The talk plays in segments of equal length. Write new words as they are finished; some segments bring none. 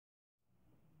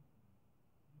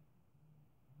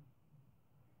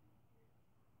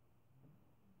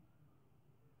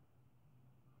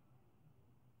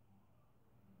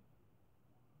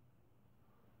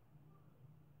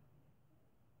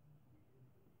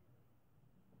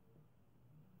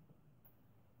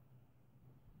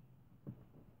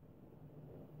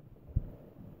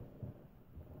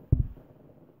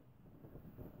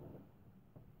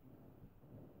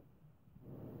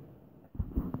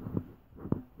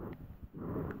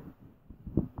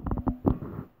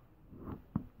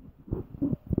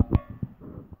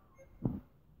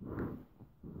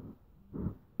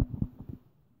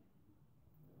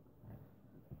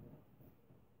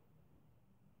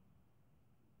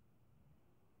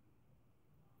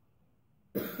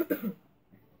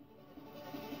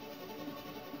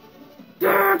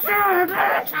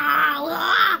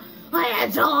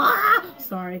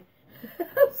Sorry.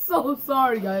 So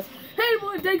sorry, guys. Hey,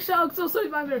 boy, Dank Shout, so sorry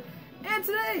about here. And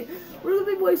today, we're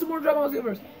gonna be playing some more Ball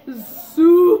Xenoverse. This is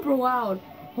super loud.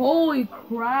 Holy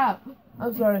crap.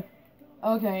 I'm sorry.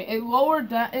 Okay, it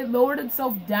lowered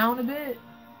itself down a bit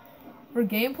for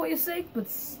gameplay's sake, but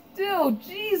still,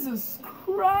 Jesus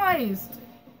Christ.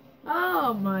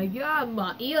 Oh my god,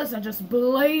 my ears are just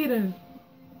bleeding.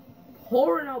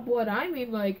 Pouring out blood. I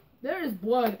mean, like, there is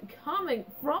blood coming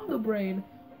from the brain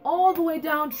all the way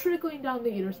down, trickling down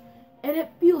the ears, and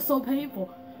it feels so painful,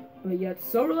 but yet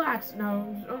so relaxed. Now,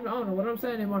 I don't know what I'm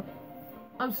saying anymore.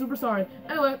 I'm super sorry.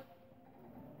 Anyway,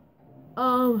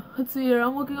 let's see here.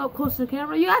 I'm looking up close to the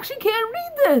camera. You actually can't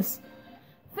read this!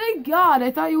 Thank God, I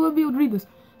thought you wouldn't be able to read this.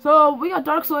 So, we got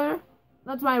GlacierSlayer.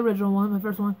 That's my original one, my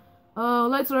first one.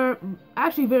 GlacierSlayer,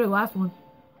 actually very last one.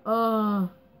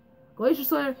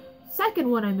 GlacierSlayer, second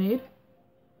one I made.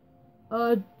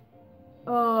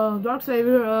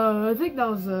 GlacierSlayer, I think that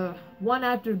was, one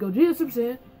after Gogeta Super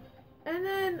Saiyan. And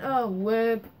then,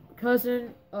 Whip,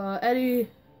 Cousin, Eddie,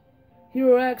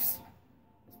 Hero X,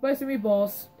 Spicy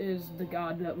Meatballs is the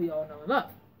god that we all know and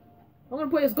love. I'm gonna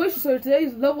play as GlacierSlayer today.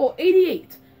 He's level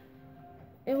 88.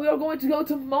 And we are going to go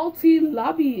to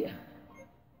multi-lobby.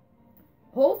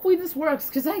 Hopefully this works,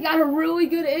 because I got a really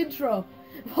good intro.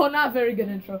 Well, not very good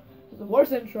intro. It's the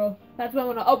worst intro. That's why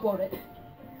I'm gonna upload it.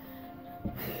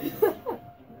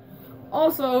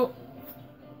 Also,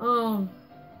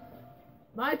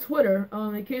 my Twitter,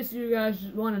 in case you guys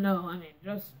want to know, I mean,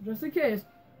 just in case,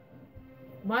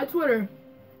 my Twitter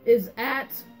is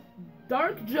at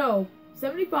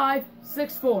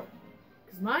DarkJoe7564,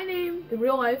 because my name in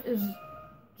real life is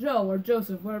Joe, or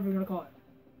Joseph, whatever you're gonna call it.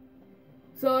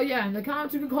 So yeah, in the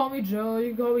comments you can call me Joe,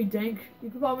 you can call me Dank,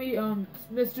 you can call me,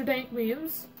 Mr. Dank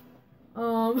Memes,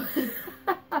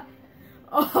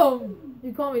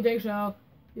 you call me Dank Shout,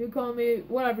 you call me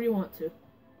whatever you want to,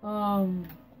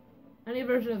 any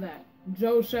version of that,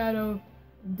 Joe Shadow,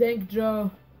 Dank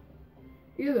Joe,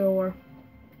 either or.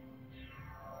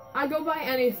 I go by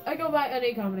any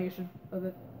combination of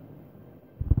it.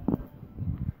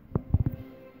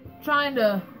 Trying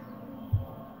to,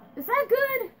 is that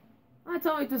good?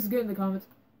 Tell me if this is good in the comments.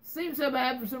 Same setup I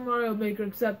had for Super Mario Maker,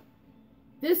 except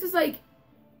this is like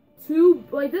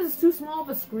this is too small of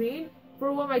a screen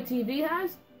for what my TV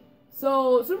has.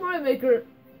 So Super Mario Maker,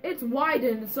 it's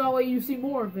widened so that way you see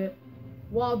more of it,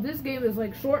 while this game is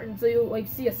like shortened so you like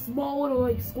see a small little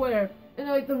like square and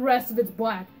then like the rest of it's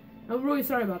black. I'm really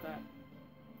sorry about that.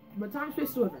 But time,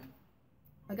 space, delivered.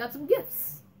 I got some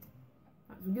gifts.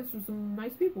 Got some gifts from some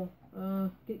nice people.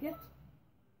 Get gifts.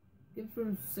 Gift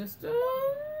from system?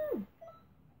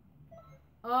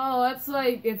 Oh, that's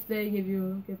like if they give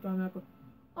you a gift on Apple.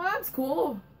 Oh, that's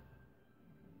cool.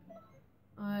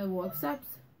 I will accept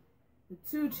the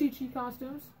 2 Chi-Chi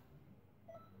costumes.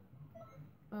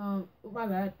 My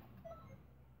bad.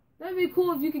 That'd be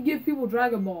cool if you could give people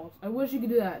Dragon Balls. I wish you could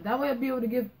do that. That way I'd be able to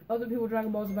give other people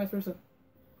Dragon Balls and vice versa.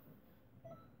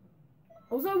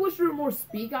 Also, I wish there were more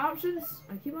speak options.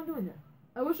 I keep on doing that.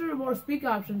 I wish there were more speak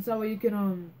options so that way you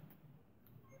can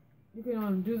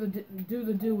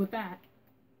do with that.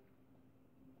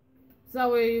 So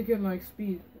that way you can like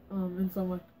speak in some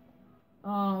way.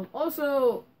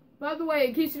 Also, by the way,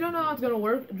 in case you don't know how it's gonna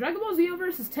work, Dragon Ball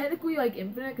Xenoverse is technically like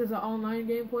infinite because of online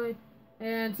gameplay,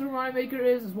 and Super Mario Maker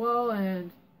is as well,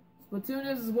 and Splatoon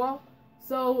is as well.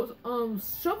 So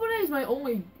Shovel Knight is my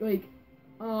only like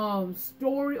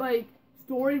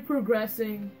story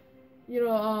progressing, you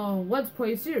know, let's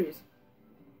play series.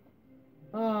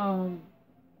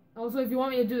 Also, if you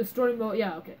want me to do the story mode,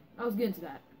 yeah, okay, I was getting to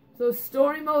that. So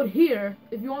story mode here,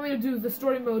 if you want me to do the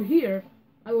story mode here,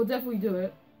 I will definitely do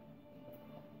it.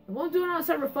 I won't do it on a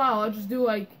separate file, I'll just do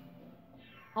like,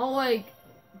 I'll like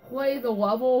play the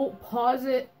level, pause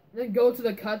it, then go to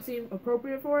the cutscene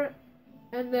appropriate for it,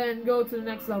 and then go to the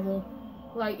next level,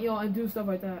 like, you know, and do stuff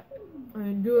like that.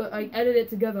 And do it, like, edit it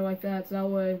together like that, so that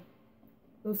way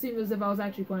it'll seem as if I was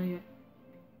actually playing it.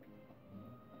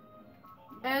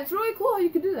 And it's really cool how you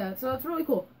can do that, so it's really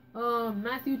cool.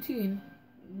 Matthew Teen.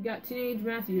 We got Teenage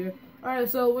Matthew here. Alright,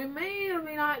 so we may or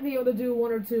may not be able to do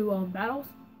 1 or 2, battles.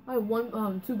 Like,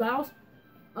 2 battles.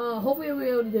 Hopefully we'll be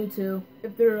able to do 2,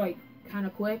 if they're, like, kind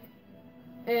of quick.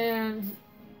 And,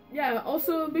 yeah,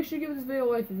 also make sure you give this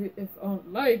video a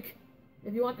like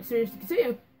if you want the series to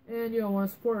continue, and you want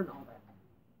to support it and all that.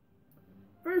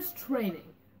 First training.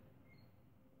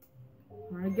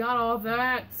 I got all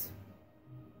that.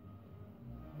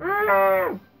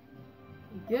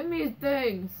 Give me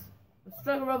things. Let's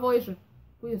strike a revelation,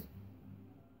 please.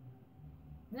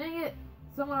 Dang it!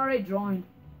 Someone already joined.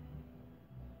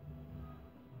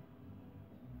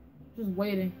 Just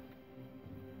waiting.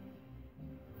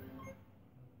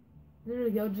 There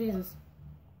we go, Jesus.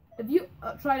 If you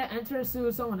try to enter as soon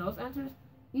as someone else enters,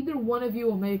 either one of you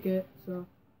will make it, so.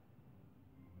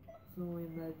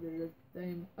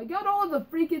 I got all the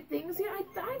freaking things here.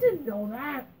 I didn't know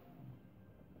that.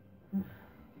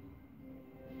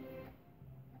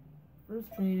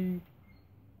 First training.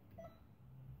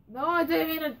 No, I didn't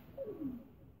mean it.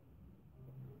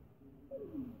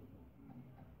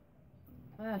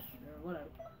 Ah, sure, whatever.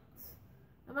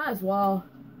 I might as well.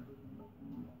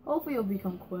 Hopefully it'll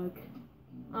become quick.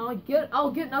 I'll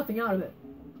get nothing out of it.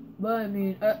 But I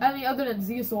mean other than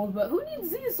Z souls, but who needs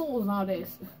Z souls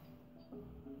nowadays?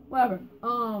 Whatever.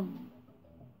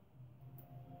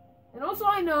 And also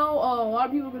I know a lot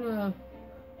of people are gonna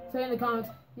say in the comments,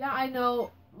 yeah, I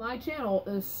know my channel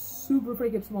is super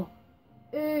freaking small.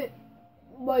 It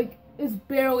is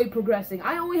barely progressing.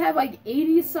 I only have like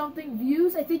 80 something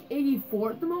views. I think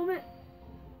 84 at the moment.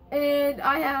 And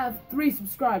I have 3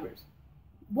 subscribers.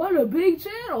 What a big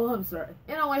channel, I'm sorry.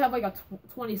 And I only have like a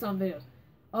 20 some videos.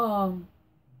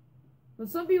 But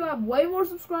some people have way more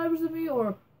subscribers than me,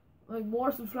 or like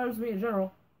more subscribers than me in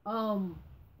general.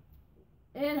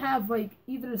 And have like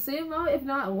either the same amount, if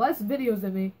not less videos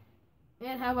than me,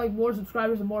 and have like more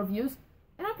subscribers and more views.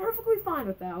 And I'm perfectly fine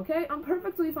with that, okay? I'm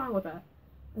perfectly fine with that.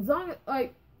 As long as,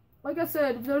 like I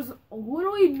said, if there's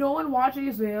literally no one watching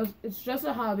these videos, it's just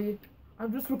a hobby.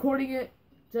 I'm just recording it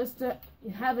just to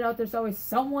have it out there so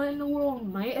someone in the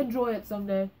world might enjoy it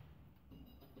someday.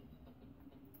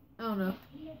 I don't know.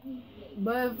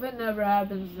 But if it never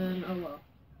happens, then oh well.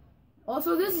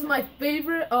 Also, this is my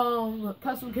favorite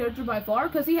custom character by far,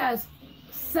 because he has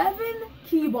 7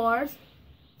 key bars,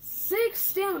 6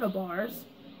 stamina bars,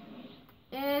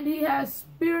 and he has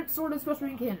Spirit Sword and Special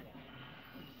Marine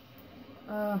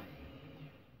Cannon.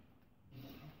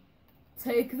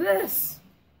 Take this!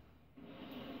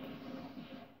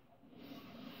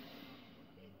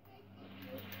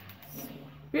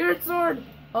 Spirit Sword!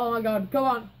 Oh my god, come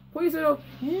on. Please do.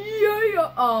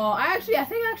 Yeah! Oh, I think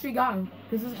I actually got him.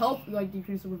 Because his health, like,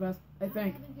 decreased super fast. I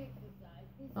think.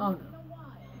 Oh no.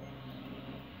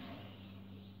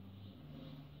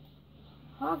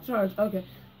 Hawk Charge. Okay.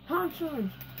 Hawk Charge.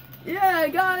 Yeah, I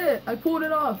got it! I pulled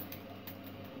it off.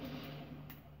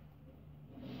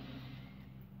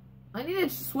 I need to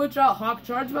switch out Hawk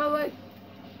Charge, by the way.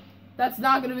 That's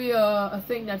not gonna be a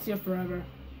thing that's here forever.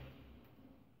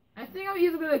 I think I'm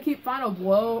either gonna keep Final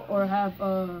Blow or have,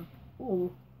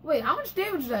 ooh. Wait, how much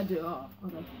damage does that do? Oh,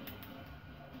 okay.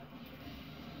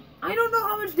 I don't know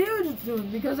how much damage it's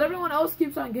doing because everyone else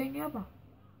keeps on getting up on.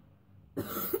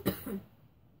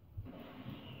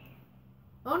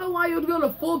 I don't know why you would go to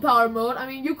full power mode. I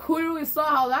mean, you clearly saw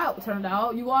how that turned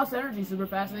out. You lost energy super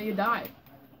fast and then you died.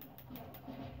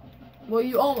 Well,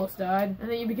 you almost died, and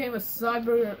then you became a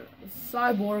cyborg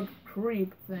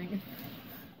creep thing.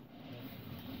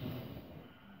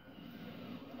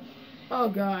 Oh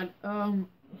god,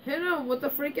 hit him with the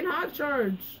freaking Hawk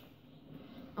Charge.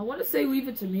 I want to say leave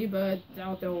it to me, but I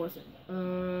doubt they'll listen.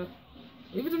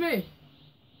 Leave it to me.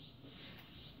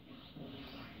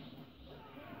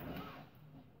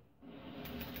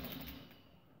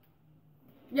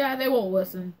 Yeah, they won't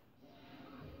listen.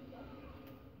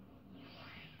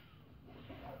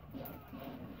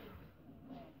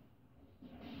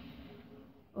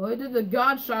 Oh, I did the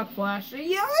God Shock Flash.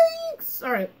 Yikes!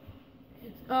 Alright.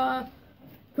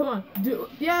 Come on.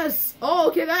 Yes! Oh,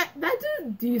 okay, that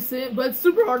did decent, but it's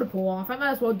super hard to pull off. I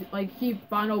might as well, like, keep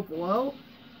Final Blow.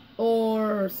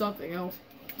 Or something else.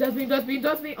 Does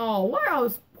me. Oh, wow, I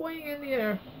was pointing in the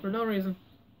air for no reason.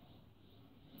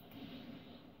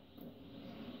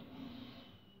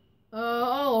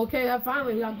 Oh, okay, that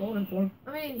finally got golden form.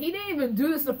 I mean, he didn't even do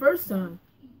this the first time.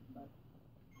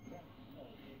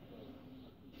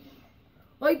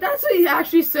 Like, that's what he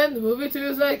actually said in the movie, too.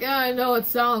 It's like, I know it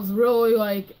sounds really,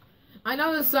 like... I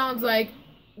know this sounds like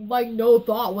no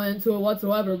thought went into it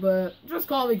whatsoever, but just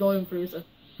call me Golden Frieza.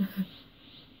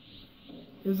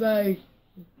 It's like...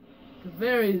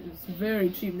 It's a very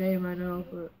cheap name, I know,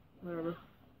 but whatever.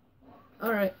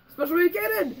 Alright, Special Mew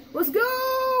Cannon! Let's go!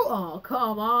 Oh,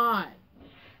 come on!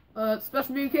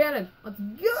 Special Mew Cannon! Let's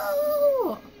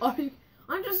go! I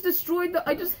just destroyed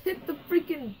I just hit the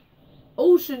freaking...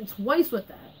 ocean twice with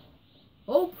that.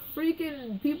 Hope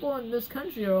freaking people in this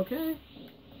country are okay.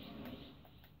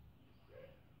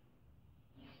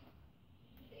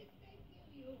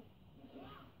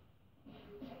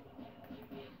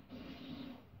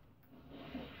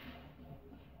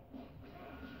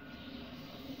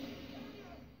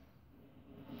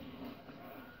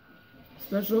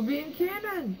 Special beam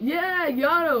cannon. Yeah, I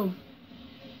got him.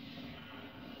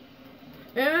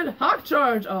 And Hawk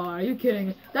Charge. Oh, are you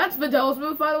kidding? That's Vidal's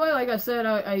move, by the way. Like I said,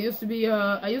 I used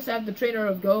to have the trainer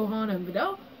of Gohan and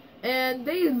Vidal, and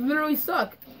they literally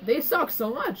suck. They suck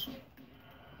so much.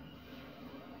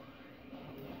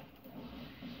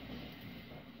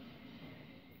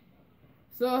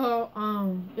 So,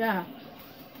 yeah.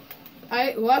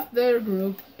 I left their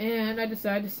group, and I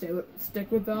decided to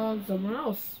stick with someone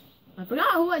else. I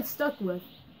forgot who I stuck with,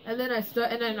 and then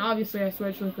obviously I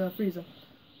switched with Frieza.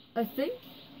 I think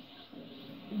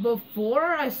before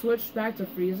I switched back to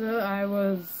Frieza, I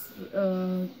was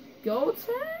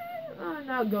Goten?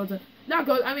 Not Goten.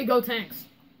 I mean Gotenks.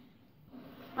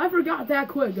 I forgot that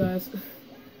quick, guys.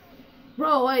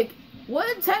 Bro, like,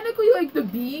 wasn't technically like the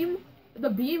beam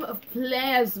of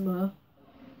plasma,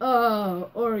 the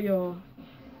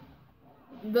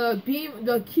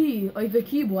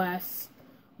key blasts,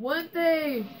 weren't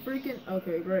they freaking,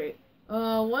 okay, great,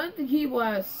 weren't the key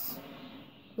blasts,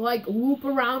 like, loop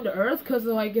around Earth because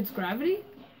of, like, its gravity?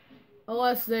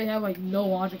 Unless they have, like, no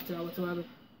logic to that whatsoever.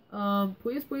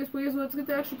 Please, let's get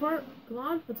the extra part. Come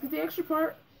on, let's get the extra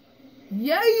part.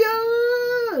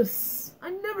 Yes! I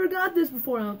never got this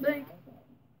before, I don't think.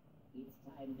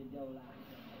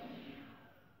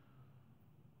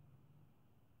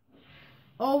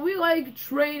 Oh, we like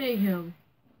training him,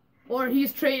 or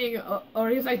he's training, or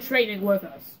he's like training with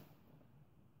us.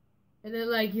 And then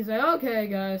like he's like, okay,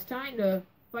 guys, time to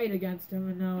fight against him,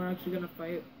 and now we're actually gonna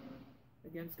fight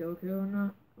against Goku and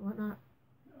whatnot.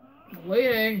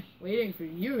 Waiting for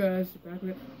you guys to back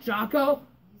me up. Jocko,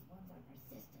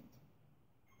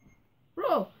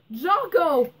 bro,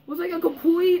 Jocko was like a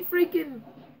complete freaking.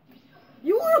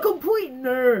 You were a complete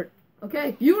nerd.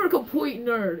 Okay? You were a complete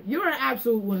nerd. You were an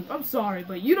absolute wimp. I'm sorry,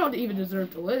 but you don't even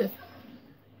deserve to live.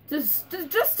 Just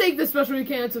take this special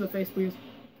cannon to the face, please.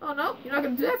 Oh, no? You're not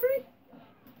gonna do that for me?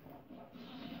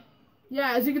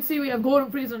 Yeah, as you can see, we have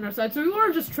Golden Frieza on our side, so we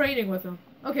were just training with him.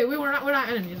 Okay, we're not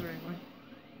enemies or anything.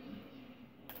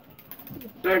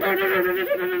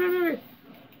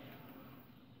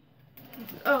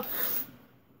 Oh.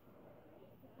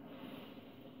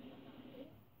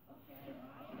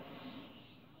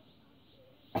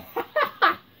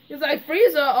 He's like,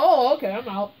 Frieza, oh, okay, I'm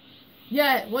out.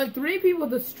 Yeah, when 3 people with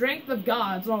the strength of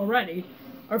gods already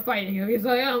are fighting him, he's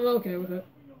like, yeah, I'm okay with it.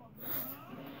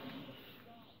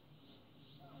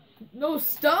 No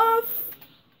stuff?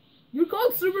 You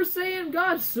called Super Saiyan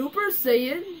God Super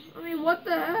Saiyan? I mean, what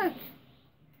the heck?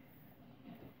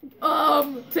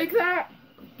 Take that.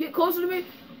 Get closer to me.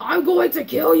 I'm going to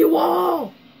kill you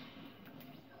all.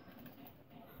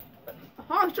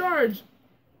 Hawk Charge.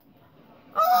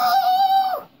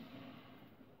 Oh!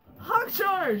 Hawk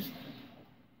Charge!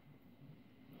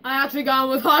 I actually got him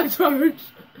with Hawk Charge!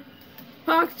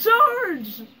 Hawk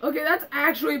Charge! Okay, that's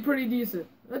actually pretty decent.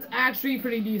 That's actually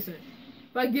pretty decent.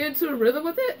 If I get into a rhythm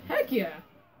with it, heck yeah.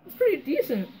 It's pretty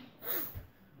decent.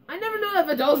 I never knew that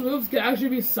Vidal's moves could actually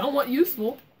be somewhat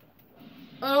useful.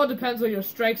 Oh, it depends on your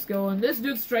strike skill, and this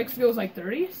dude's strike skill is like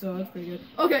 30, so that's pretty good.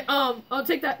 Okay, I'll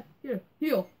take that. Here,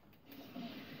 heal.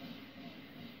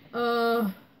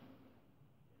 Don't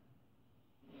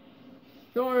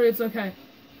worry, it's okay.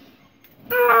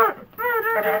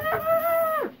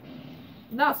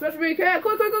 Nah, special beam cannon,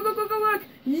 quick!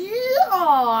 Yeah!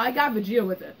 I got Vegeta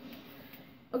with it.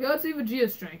 Okay, let's see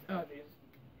Vegeta's strength. Oh, jeez.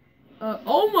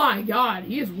 Oh my god,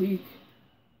 he is weak.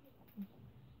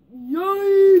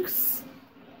 Yikes!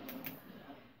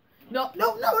 No!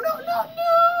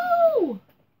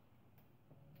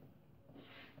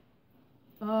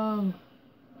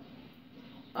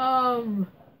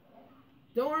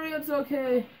 Don't worry, it's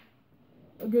okay.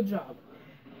 Good job.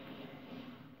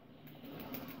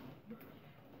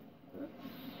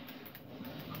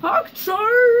 Hawk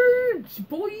Charge,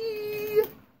 boy!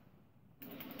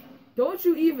 Don't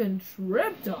you even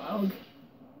trip, dog.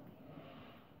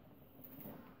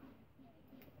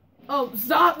 Oh,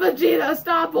 stop, Vegeta!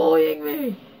 Stop bullying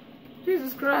me!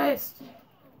 Jesus Christ.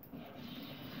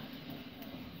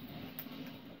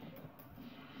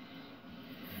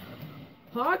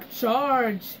 Hawk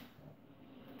Charge!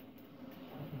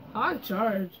 Hawk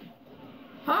Charge!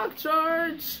 Hawk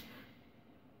Charge!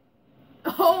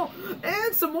 Oh,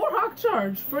 and some more Hawk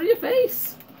Charge for your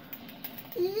face!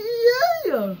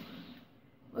 Yeah!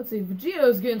 Let's see,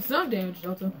 Vegeta's getting some damage,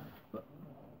 Delta.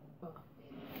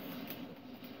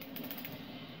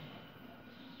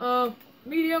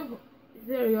 Medium.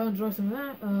 There you go, enjoy some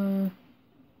of that.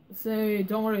 Say,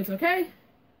 don't worry, it's okay.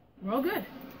 We're all good.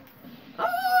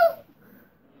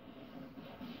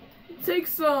 Take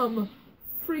some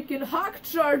freaking Hawk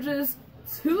Charges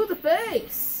to the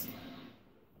face.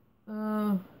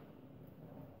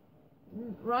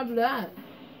 Roger that.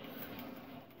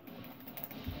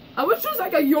 I wish there was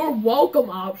like a "you're welcome"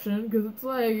 option, because it's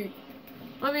like,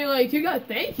 I mean, like, you got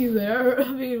 "thank you" there. I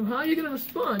mean, how are you gonna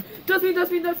respond? Dust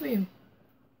me.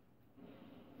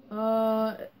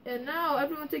 And now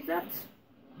everyone take that.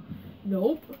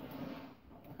 Nope.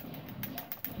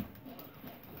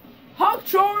 Hawk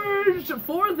Charge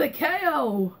for the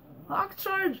KO. Hawk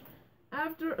Charge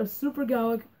after a Super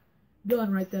Gallic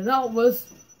gun right there. That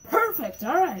was perfect.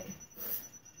 All right.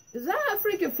 Is that a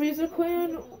freaking Frieza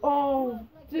clan? Oh,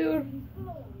 dude.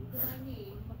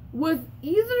 With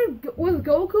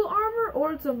Goku armor,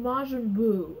 or it's a Majin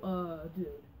Buu, dude,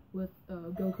 with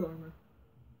Goku armor.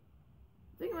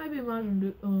 I think it might be a Majin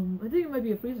Buu. I think it might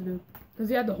be a Frieza dude, because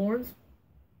he had the horns.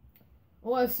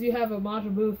 Unless you have a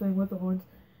Majin Buu thing with the horns.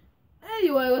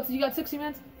 Anyway, you got 60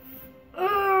 minutes.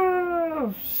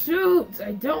 Oh shoot!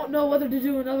 I don't know whether to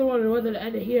do another one or whether to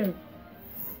end it here.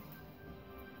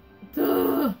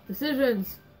 Duh,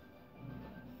 decisions.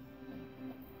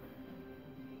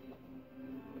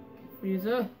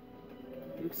 Frieza,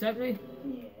 you accept me?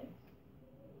 Yeah.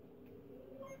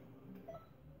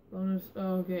 Bonus.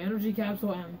 Oh, okay, energy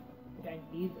capsule M. I think I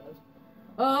need those.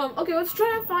 Okay, let's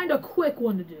try to find a quick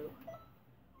one to do.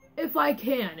 If I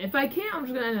can. If I can't, I'm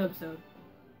just gonna end the episode.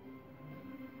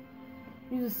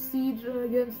 Use a siege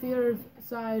against the other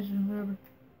side and whatever.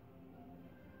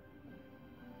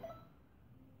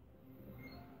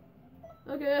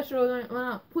 Okay, yeah, sure, why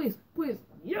not? Please, please,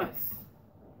 yes!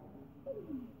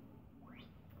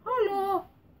 Hello!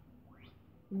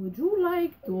 Would you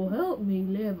like to help me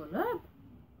level up?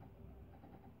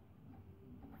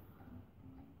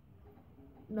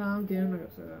 No, I'm kidding, I'm not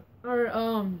gonna say that.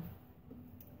 Alright,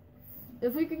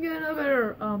 if we can get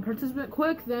another, participant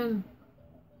quick, then,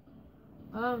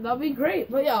 that'd be great.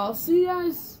 But yeah, I'll see you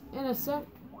guys in a sec.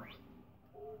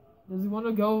 Does he want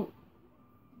to go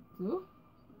too?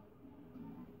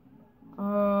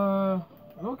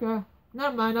 Okay.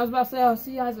 Never mind, I was about to say I'll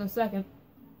see you guys in a second.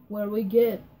 Where we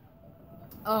get,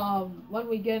 when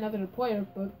we get another player,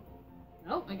 but,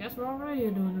 nope, I guess we're already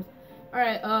doing this.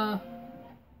 Alright,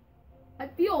 I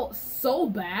feel so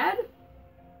bad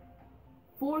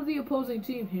for the opposing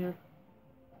team here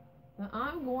that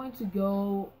I'm going to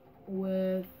go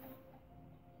with,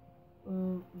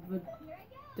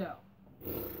 Videl.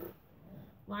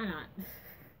 Why not?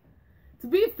 To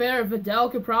be fair,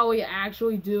 Videl could probably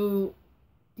actually do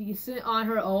decent on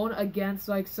her own against,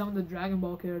 like, some of the Dragon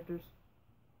Ball characters.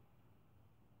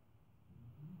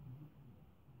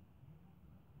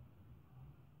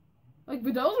 Like,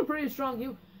 Videl's a pretty strong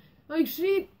human. Like,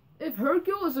 if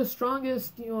Hercule is the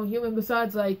strongest, human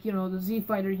besides, like, the Z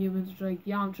Fighter humans, which are, like,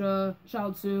 Yamcha,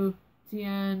 Chaozu,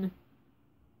 Tien,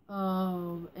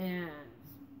 and and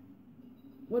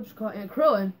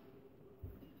Krillin.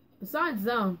 Besides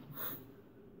them,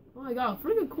 oh my god,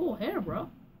 freaking cool hair, bro.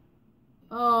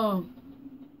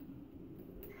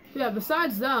 Yeah,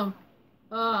 besides them,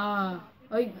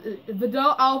 like,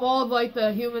 out of all of, like,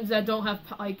 the humans that don't have,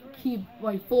 like,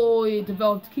 fully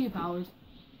developed ki powers,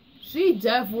 she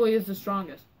definitely is the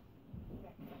strongest.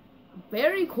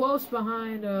 Very close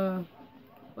behind,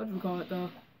 what do we call it, though?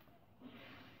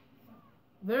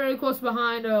 Very close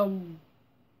behind,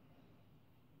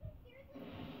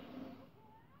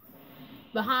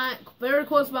 very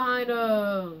close behind,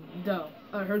 Doe.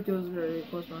 Hercule's very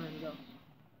close behind Doe.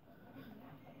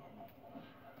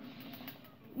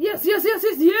 Yes, yeah!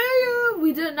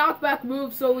 We did a knockback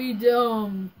move, so we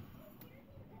did,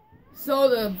 so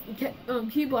the,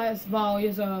 Ki Blast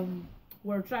volleys,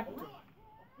 were attracted.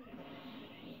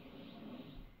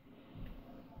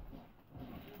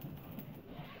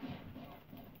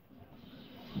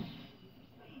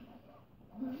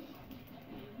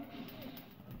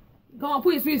 Come on,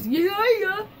 please,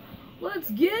 yeah!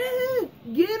 Let's get it!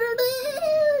 Get it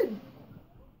in!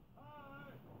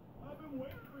 I've been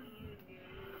waiting for you, dude.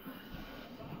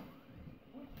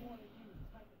 Which one of you is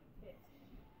taking the test?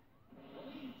 Well,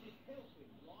 you just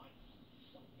helping, right?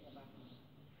 Something about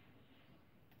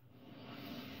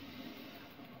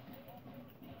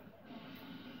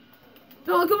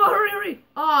No, come on, hurry!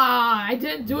 Ah, I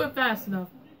didn't do it fast enough.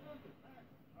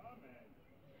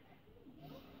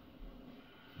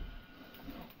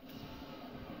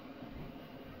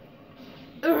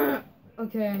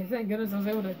 Okay, thank goodness I was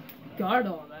able to guard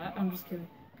all that. I'm just kidding.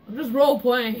 I'm just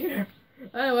role-playing here.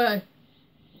 Anyway.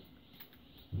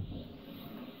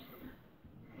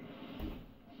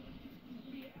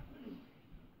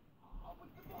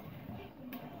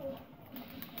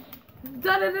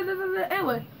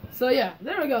 Anyway, so yeah,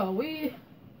 there we go. We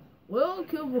will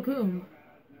kill Raccoon.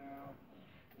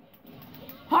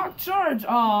 Hawk Charge.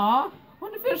 Aww.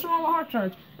 Want to finish him on with Hawk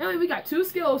Charge. Anyway, we got 2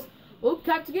 skills. Oh,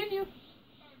 Captain Ginyu.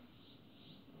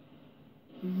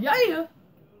 Yeah.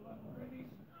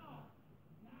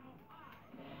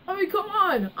 I mean, come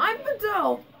on. I'm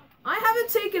Fidel. I haven't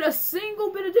taken a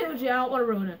single bit of damage yet. I don't want to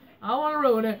ruin it. I don't want to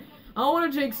ruin it. I don't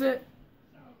want to jinx it.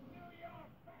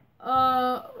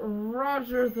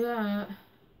 Roger that.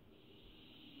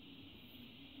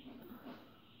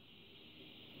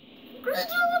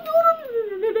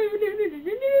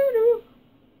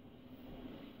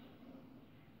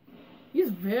 He's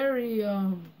very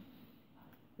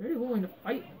willing to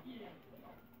fight.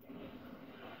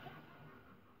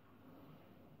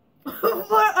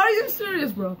 What? Are you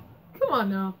serious, bro? Come on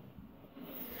now.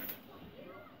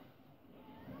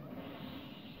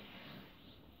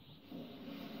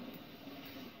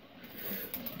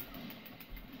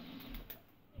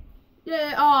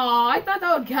 Yeah, oh, I thought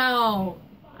that would count.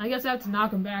 I guess I have to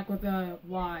knock him back with a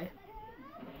Y.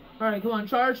 Alright, come on,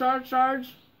 charge, charge,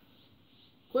 charge.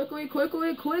 Quickly,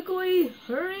 quickly, quickly.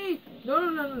 Hurry. No, no,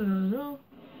 no, no, no, no.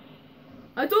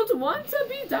 I don't want to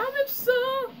be damaged,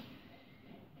 sir.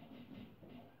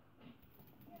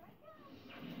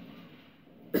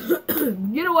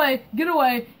 Get away, get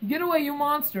away, get away, you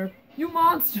monster. You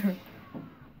monster.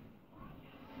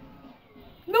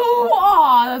 No!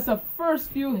 Aw, that's the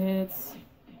first few hits.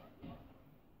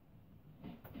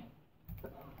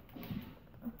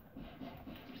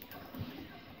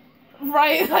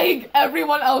 Right, like,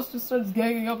 everyone else just starts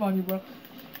ganging up on you, bro.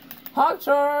 Hawk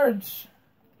Charge!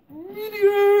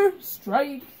 Meteor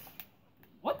Strike!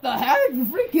 What the heck?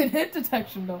 Freaking hit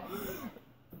detection, though.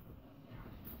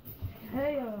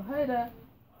 Hey, hey there.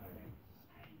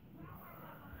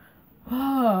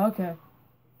 Oh, okay.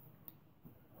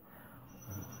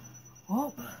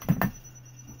 Oh.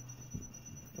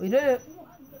 We did it.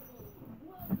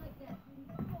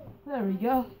 There we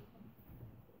go.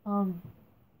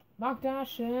 Knock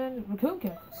Dash and Raccoon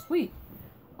Kick. Sweet.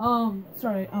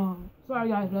 Sorry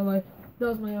guys, by the way. That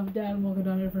was my dad. I'm walking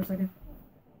down here for a second.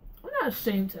 I'm not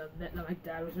ashamed to admit that my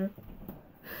dad was here.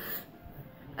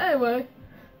 Anyway.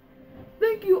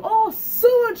 Thank you all so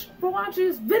much for watching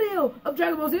this video of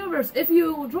Dragon Ball Xenoverse. If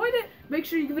you enjoyed it, make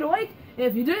sure you give it a like. And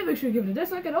if you did, make sure you give it a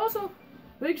dislike. And also,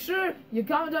 make sure you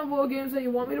comment down below games that you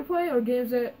want me to play or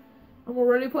games that I'm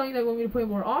already playing that you want me to play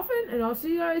more often. And I'll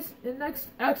see you guys in the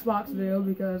next Xbox video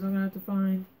because I'm going to have to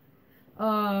find,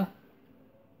 I'm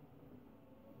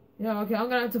going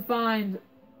to have to find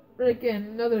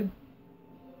freaking another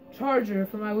charger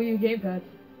for my Wii U gamepad.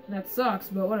 And that sucks,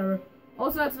 but whatever.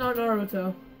 Also, that's not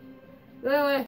Naruto. Anyway,